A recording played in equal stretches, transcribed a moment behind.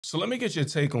So let me get your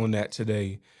take on that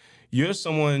today. You're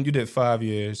someone, you did 5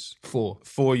 years. 4.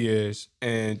 4 years.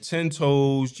 And 10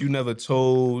 toes, you never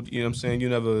told, you know what I'm saying?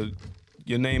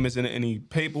 Your name isn't in any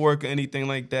paperwork or anything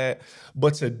like that.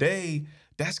 But today,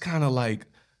 that's kind of like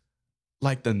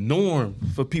the norm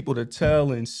for people to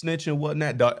tell and snitch and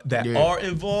whatnot that are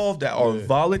involved, that are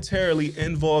voluntarily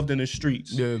involved in the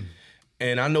streets. Yeah.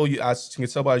 And I know I can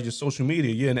tell by your social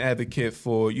media, you're an advocate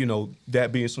for,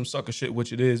 that being some sucker shit,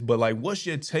 which it is. But like, what's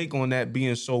your take on that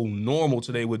being so normal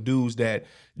today with dudes that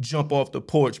jump off the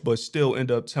porch but still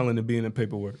end up telling and being in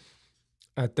paperwork?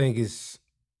 I think it's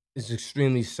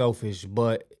extremely selfish,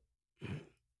 but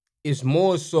it's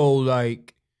more so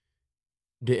like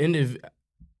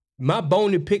my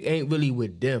bone to pick ain't really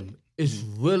with them. It's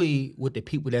really with the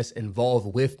people that's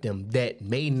involved with them that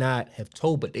may not have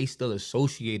told, but they still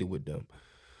associated with them.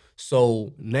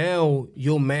 So now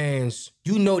your mans,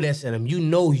 that's in him.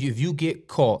 If you get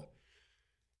caught,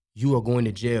 you are going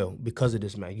to jail because of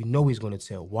this man. He's going to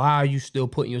tell. Why are you still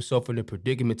putting yourself in a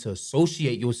predicament to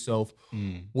associate yourself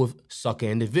with sucker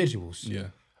individuals? Yeah.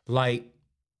 Like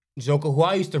Joker, who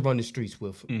I used to run the streets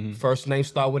with. First name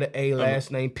start with an A,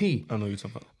 last name P. I know you're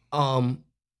talking about.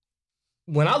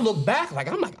 When I look back,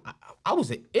 I'm like, I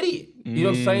was an idiot. You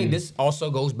know what I'm saying? This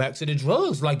also goes back to the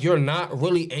drugs. Like, you're not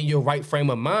really in your right frame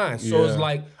of mind. So it's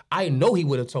like, I know he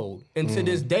would have told. And to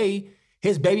this day,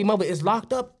 his baby mother is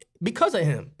locked up because of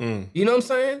him. You know what I'm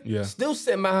saying? Yeah. Still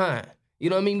sitting behind. You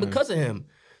know what I mean? Because of him.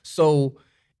 So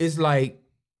it's like,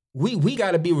 we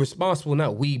got to be responsible,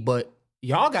 not we, but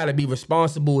y'all got to be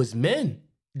responsible as men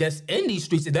that's in these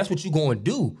streets, if that's what you're going to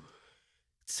do.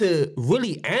 To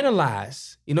really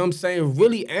analyze, you know what I'm saying?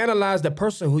 Really analyze the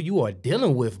person who you are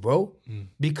dealing with, bro.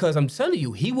 Because I'm telling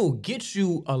you, he will get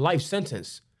you a life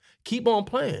sentence. Keep on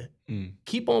playing.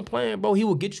 Keep on playing, bro. He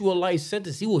will get you a life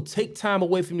sentence. He will take time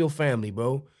away from your family,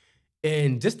 bro.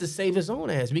 And just to save his own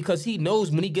ass, because he knows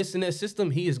when he gets in that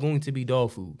system, he is going to be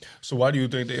dog food. So why do you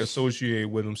think they associate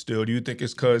with him still? Do you think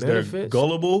it's because they're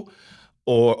gullible?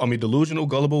 Delusional,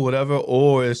 gullible, whatever,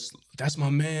 or that's my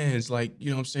man's, like, you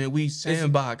know what I'm saying? We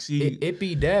sandbox. It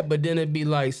be that, but then it be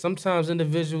like, sometimes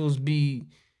individuals be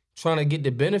trying to get the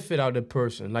benefit out of the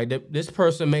person. Like, this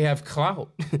person may have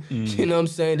clout. You know what I'm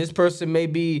saying? This person may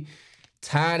be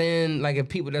tied in, like, if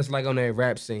people that's like on that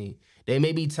rap scene, they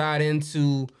may be tied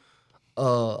into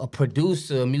a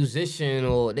producer, a musician,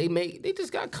 or they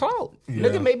just got clout. Yeah.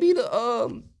 Nigga may be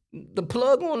the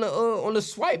plug on the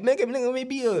swipe. Nigga may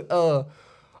be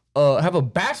have a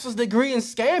bachelor's degree in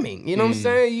scamming. You know what I'm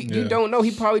saying? You don't know.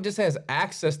 He probably just has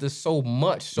access to so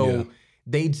much. So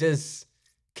they just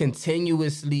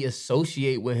continuously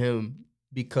associate with him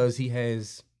because he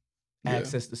has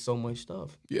access to so much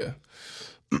stuff. Yeah.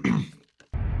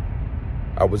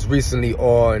 I was recently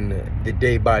on the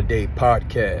Dai By Dai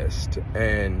Podcast,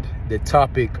 and the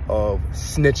topic of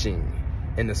snitching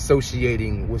and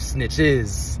associating with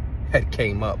snitches had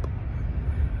came up.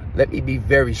 Let me be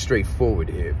very straightforward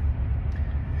here.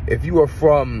 If you are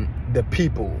from the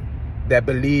people that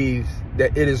believe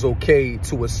that it is okay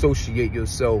to associate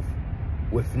yourself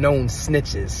with known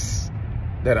snitches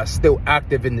that are still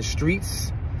active in the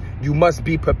streets, you must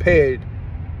be prepared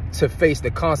to face the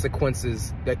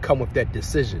consequences that come with that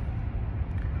decision,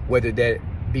 whether that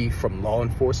be from law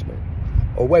enforcement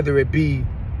or whether it be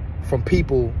from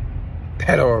people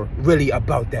that are really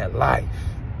about that life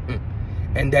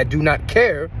and that do not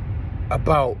care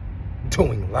about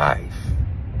doing life.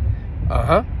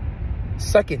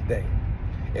 Second thing,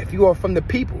 if you are from the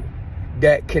people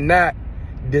that cannot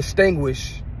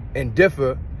distinguish and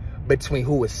differ between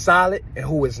who is solid and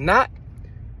who is not,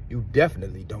 you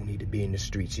definitely don't need to be in the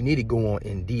streets. You need to go on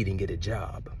Indeed and get a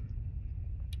job.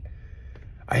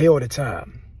 I hear all the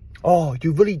time, oh,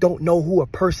 you really don't know who a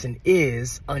person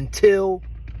is until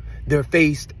they're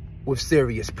faced with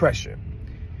serious pressure,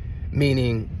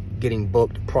 meaning getting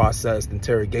booked, processed,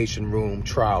 interrogation room,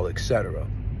 trial, etc.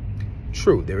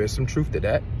 True, there is some truth to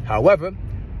that. However,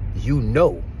 you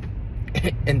know,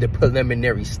 in the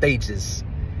preliminary stages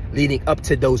leading up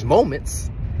to those moments,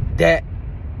 that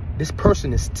this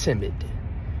person is timid.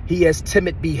 He has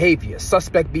timid behavior,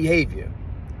 suspect behavior.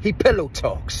 He pillow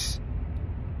talks.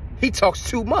 He talks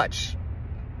too much.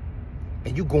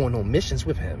 And you going on missions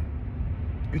with him.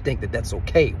 You think that that's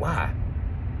okay. Why?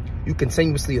 You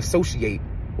continuously associate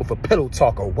with a pillow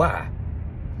talker. Why?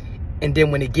 And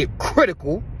then when it get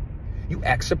critical, you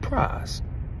act surprised.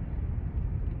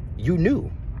 You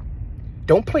knew.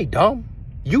 Don't play dumb.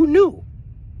 You knew.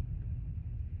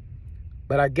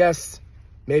 But I guess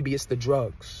maybe it's the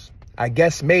drugs. I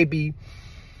guess maybe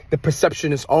the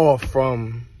perception is off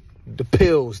from the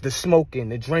pills, the smoking,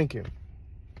 the drinking.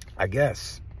 I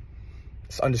guess.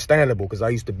 It's understandable because I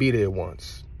used to be there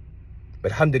once.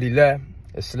 But alhamdulillah,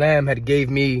 Islam had gave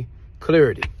me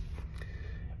clarity.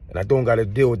 And I don't got to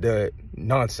deal with that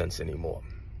nonsense anymore.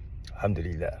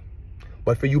 Alhamdulillah.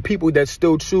 But for you people that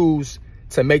still choose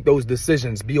to make those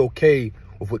decisions, be okay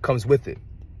with what comes with it.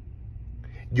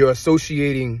 You're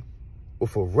associating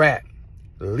with a rat,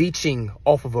 leeching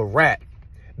off of a rat.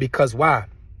 Because why?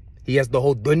 He has the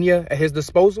whole dunya at his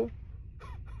disposal?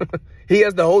 He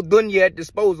has the whole dunya at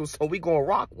disposal, so we gonna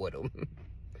rock with him.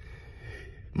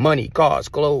 Money, cars,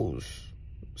 clothes,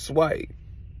 swipe,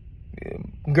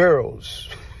 girls.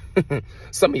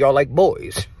 Some of y'all like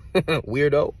boys.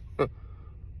 Weirdo.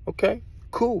 Okay,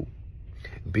 cool.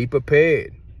 Be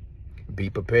prepared. Be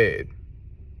prepared.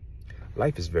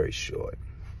 Life is very short.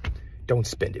 Don't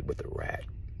spend it with a rat.